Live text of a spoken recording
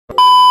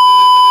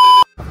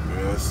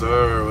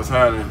sir. What's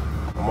happening?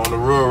 I'm on the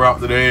rural route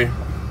today.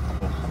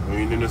 We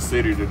ain't in the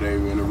city today.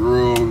 We in the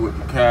rural with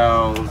the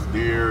cows,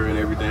 deer, and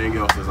everything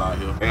else that's out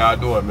here. Hey, how I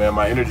doing, man?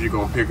 My energy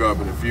gonna pick up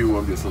in a few.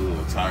 I'm just a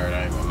little tired.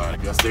 I ain't gonna lie.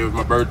 Yesterday was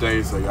my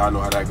birthday, so y'all know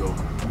how that go.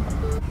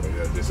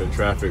 Yeah, just in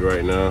traffic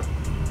right now.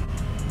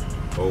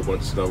 Whole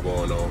bunch of stuff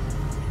going on.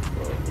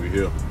 We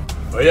here.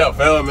 But yeah,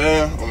 fella,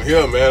 man, I'm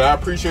here, man. I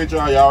appreciate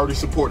y'all. Y'all already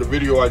support the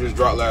video I just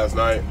dropped last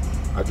night.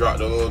 I dropped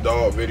the little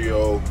dog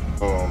video.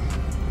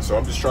 So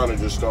I'm just trying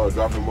to start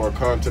dropping more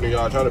content and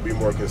y'all, trying to be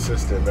more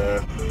consistent, man.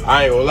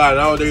 I ain't gonna lie,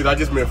 nowadays I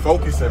just been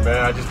focusing,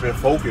 man. I just been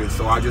focused.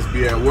 So I just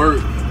be at work,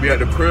 be at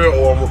the crib,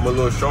 or I'm with my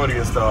little shorty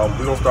and stuff.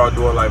 We gonna start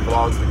doing like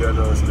vlogs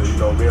together and stuff. You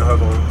know, me and her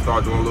gonna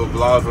start doing little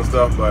vlogs and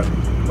stuff. But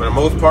for the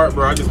most part,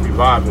 bro, I just be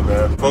vibing,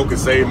 man.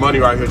 Focus, save money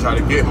right here, try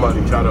to get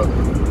money, try to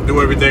do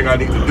everything I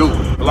need to do,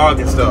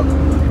 vlogging stuff.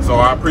 So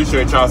I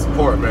appreciate y'all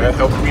support, man. It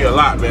helps me a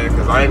lot, man,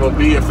 because I ain't gonna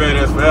be in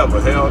FedEx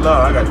forever. Hell no,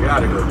 I gotta get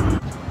out of here.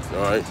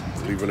 All right,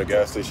 leaving the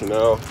gas station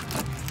now.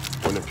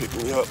 Going to pick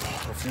me up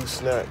a few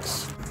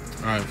snacks.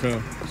 All right,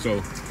 fam. So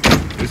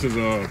this is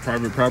a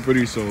private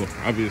property, so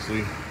obviously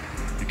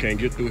you can't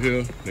get through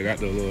here. They got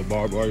the little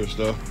barbed wire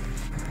stuff.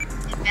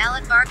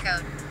 Invalid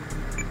barcode.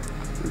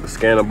 You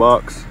scan a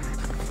box,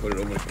 put it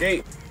over the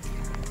gate,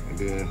 and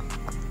then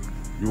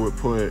you would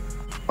put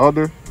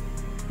other,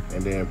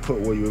 and then put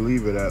where you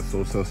leave it at.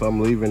 So since I'm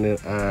leaving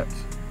it at,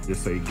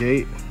 just say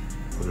gate,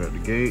 put it at the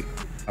gate.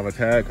 I have a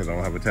tag because I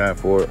don't have a tag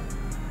for it.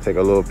 Take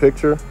a little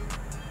picture.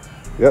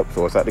 Yep,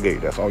 so it's at the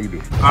gate. That's all you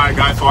do. All right,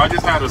 guys, so I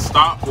just had a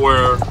stop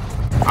where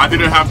I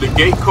didn't have the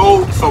gate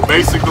code. So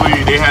basically,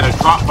 they had a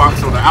drop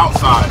box on the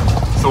outside.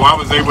 So I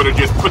was able to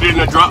just put it in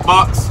the drop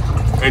box,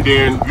 and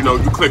then, you know,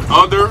 you click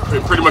other,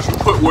 and pretty much you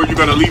put where you're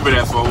gonna leave it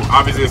at. So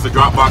obviously it's a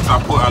drop box. I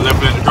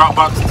left it at the drop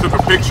box, took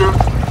a picture.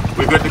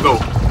 We're good to go.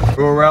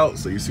 Rural route,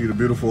 so you see the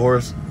beautiful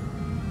horse.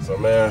 So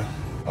man,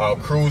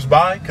 cruise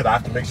by, because I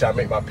have to make sure I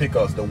make my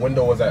pickups. The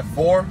window was at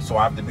 4, so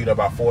I have to be there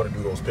by 4 to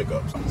do those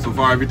pickups. So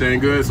far, everything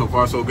good. So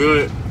far, so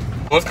good.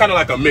 Well, it's kind of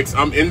like a mix.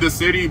 I'm in the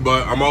city,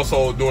 but I'm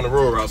also doing the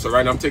rural route. So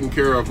right now, I'm taking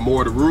care of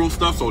more of the rural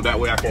stuff, so that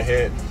way I can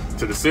head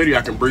to the city.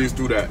 I can breeze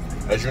through that.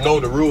 As you know,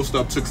 the rural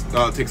stuff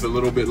takes a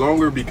little bit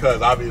longer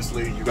because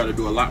obviously you got to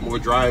do a lot more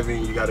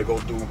driving. You got to go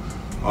through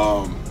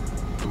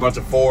a bunch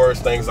of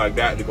forests, things like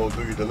that, to go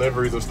through your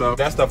deliveries and stuff.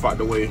 That stuff out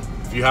the way.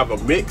 If you have a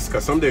mix,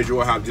 because some days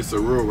you'll have just a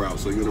rural route,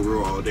 so you're in the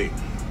rural all day.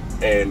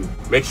 And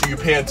make sure you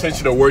pay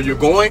attention to where you're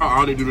going.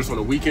 I only do this on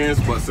the weekends,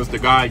 but since the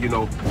guy, you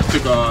know,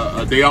 took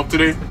a day off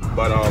today,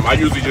 but I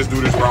usually just do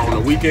this route on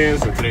the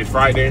weekends, and today's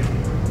Friday.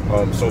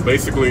 So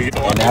basically, you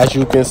know, and as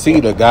you can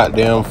see, the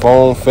goddamn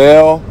phone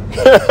fell.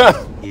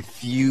 A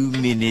few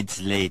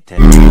minutes later.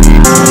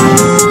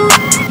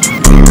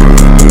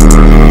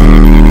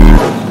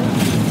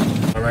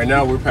 Right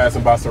now we're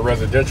passing by some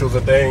residentials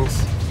and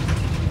things.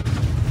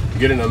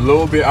 Getting a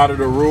little bit out of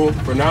the rural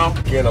for now,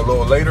 getting a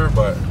little later,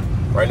 but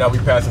right now we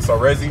passing some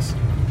resis.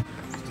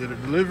 Did a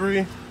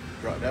delivery,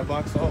 drop that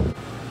box off,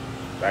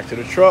 back to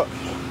the truck.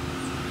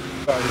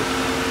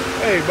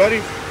 Hey buddy,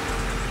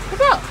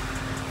 what's up?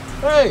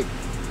 Hey,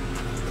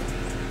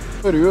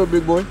 pretty real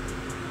big boy.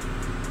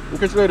 We'll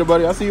catch you later,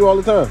 buddy. I see you all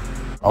the time.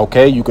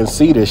 Okay, you can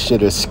see this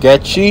shit is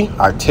sketchy.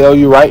 I tell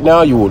you right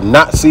now, you will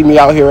not see me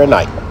out here at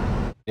night.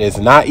 It's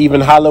not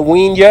even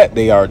Halloween yet.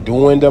 They are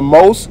doing the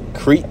most.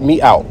 Creep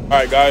me out. All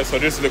right, guys, so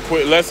this is a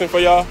quick lesson for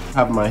y'all. I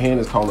have in my hand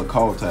is called a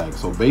call tag.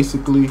 So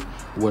basically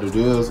what it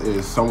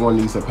is someone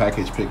needs a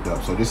package picked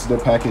up. So this is the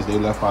package they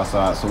left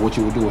outside. So what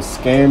you would do is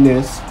scan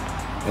this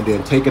and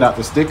then take it out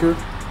the sticker,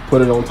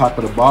 put it on top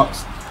of the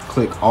box,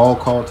 click all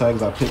call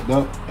tags I picked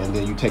up, and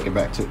then you take it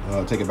back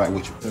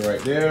with you. So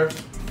right there.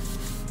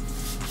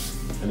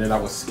 And then I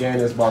would scan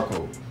this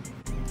barcode.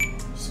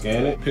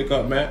 Scan it, pick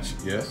up match,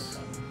 yes.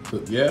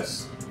 Click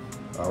yes.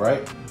 All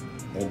right,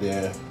 and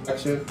then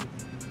action,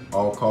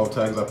 all call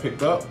tags I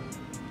picked up.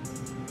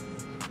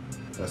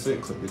 That's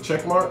it, click the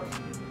check mark,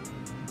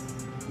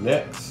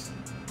 next,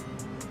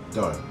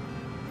 done,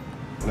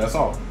 and that's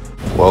all.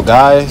 Well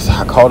guys,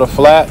 I caught a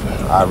flat.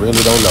 I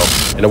really don't know.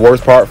 And the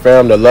worst part,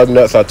 fam, the lug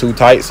nuts are too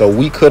tight, so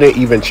we couldn't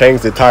even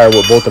change the tire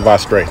with both of our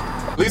strength.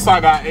 At least I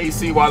got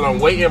AC while I'm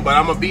waiting, but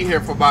I'm gonna be here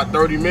for about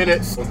 30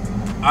 minutes.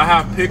 I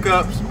have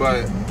pickups,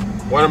 but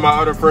one of my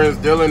other friends,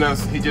 Dylan,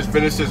 he just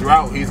finished his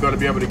route. He's gonna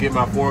be able to get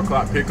my 4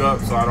 o'clock pickup,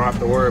 so I don't have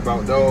to worry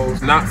about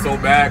those. Not so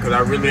bad, because I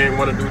really ain't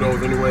want to do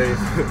those anyways,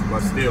 but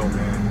still,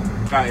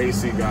 man. Got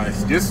AC,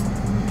 guys. Just,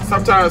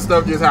 sometimes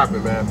stuff just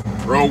happen, man.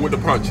 Roll with the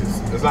punches.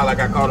 It's not like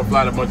I caught a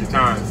flat a bunch of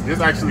times. This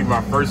is actually my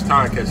first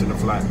time catching a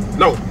flat.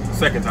 No,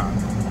 second time.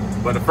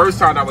 But the first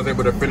time I was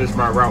able to finish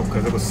my route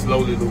because it was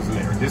slowly losing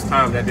air. This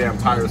time that damn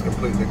tire is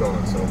completely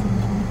gone, so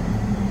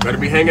better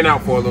be hanging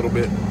out for a little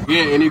bit.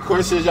 Yeah, any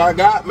questions y'all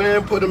got,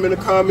 man, put them in the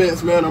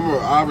comments, man.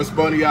 I'll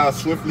respond to y'all as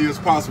swiftly as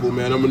possible,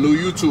 man. I'm a new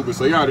YouTuber,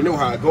 so y'all already know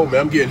how I go,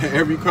 man. I'm getting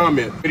every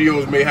comment.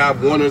 Videos may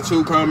have 1 or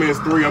 2 comments,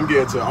 3. I'm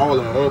getting to all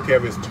of them. I don't care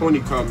if it's 20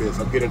 comments.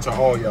 I'm getting to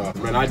all y'all.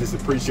 Man, I just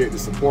appreciate the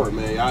support,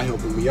 man. Y'all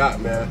helping me out,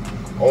 man.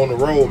 On the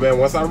road, man.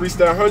 Once I reach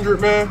that 100,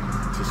 man,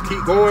 just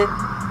keep going.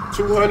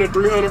 200,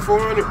 300,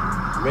 400.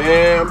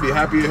 Man, I'm be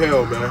happy as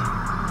hell, man.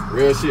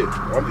 Real shit.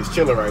 I'm just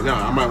chilling right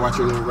now. I might watch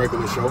a little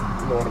regular show. You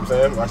know what I'm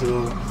saying? Watch a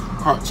little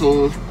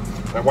cartoon.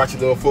 I watch a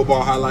little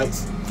football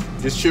highlights.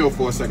 Just chill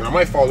for a second. I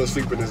might fall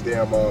asleep in this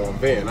damn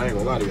van. I ain't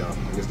gonna lie to y'all.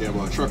 In this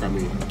damn truck, I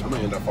mean. I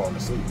might end up falling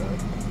asleep, man.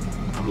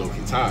 I'm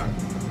low-key tired.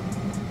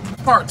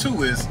 Part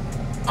 2 is,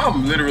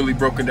 I'm literally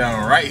broken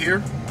down right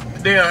here.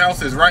 The damn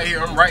house is right here.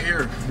 I'm right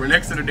here. We're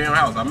next to the damn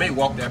house. I may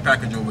walk that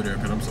package over there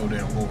because I'm so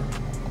damn bored.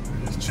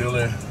 Just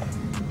chilling.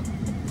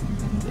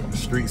 The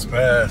streets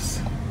pass.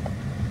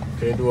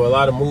 Can't do a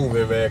lot of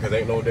moving, man, because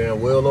ain't no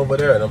damn wheel over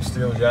there, and I'm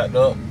still jacked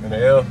up in the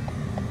air.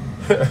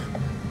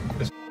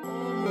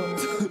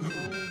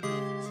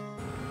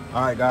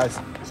 All right, guys.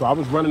 So I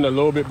was running a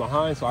little bit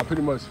behind, so I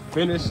pretty much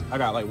finished. I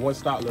got like 1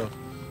 stop left.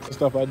 And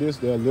stuff like this,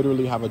 they'll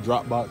literally have a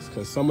drop box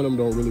because some of them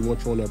don't really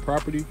want you on their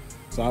property.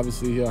 So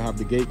obviously he'll have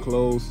the gate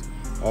closed.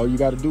 All you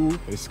got to do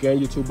is scan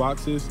your 2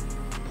 boxes,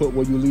 put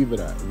where you leave it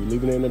at. If you're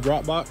leaving it in the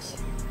drop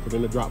box, put it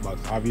in the drop box.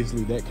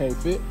 Obviously that can't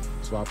fit,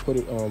 so I put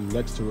it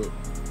next to it.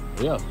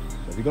 And yeah,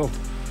 there we go.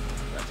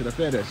 Back to the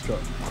FedEx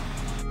truck.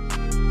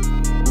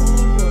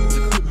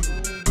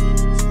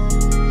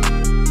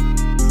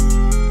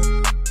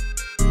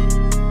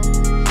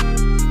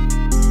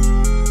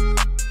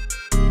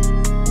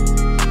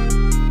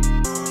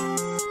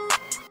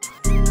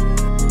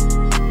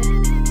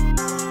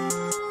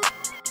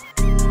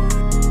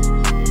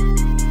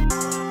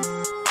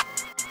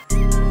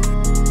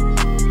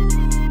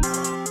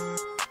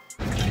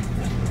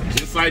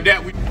 Like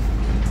that, we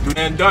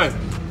and done.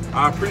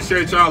 I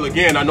appreciate y'all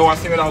again. I know I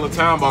say it all the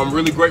time, but I'm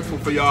really grateful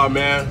for y'all,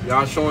 man.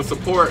 Y'all showing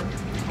support.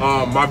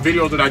 My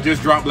videos that I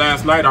just dropped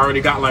last night, I already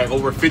got like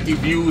over 50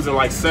 views and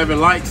like 7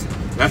 likes.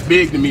 That's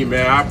big to me,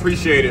 man. I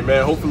appreciate it,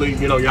 man. Hopefully,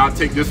 you know, y'all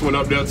take this one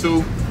up there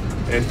too.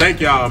 And thank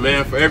y'all,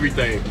 man, for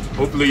everything.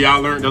 Hopefully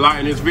y'all learned a lot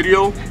in this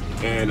video,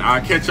 and I'll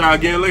catch y'all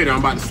again later. I'm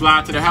about to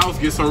slide to the house,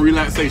 get some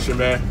relaxation,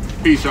 man.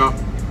 Peace, y'all.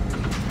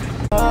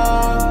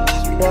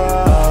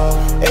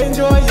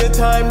 Enjoy your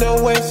time,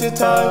 don't waste your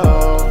time.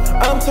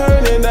 I'm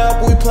turning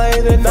up, we play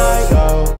tonight.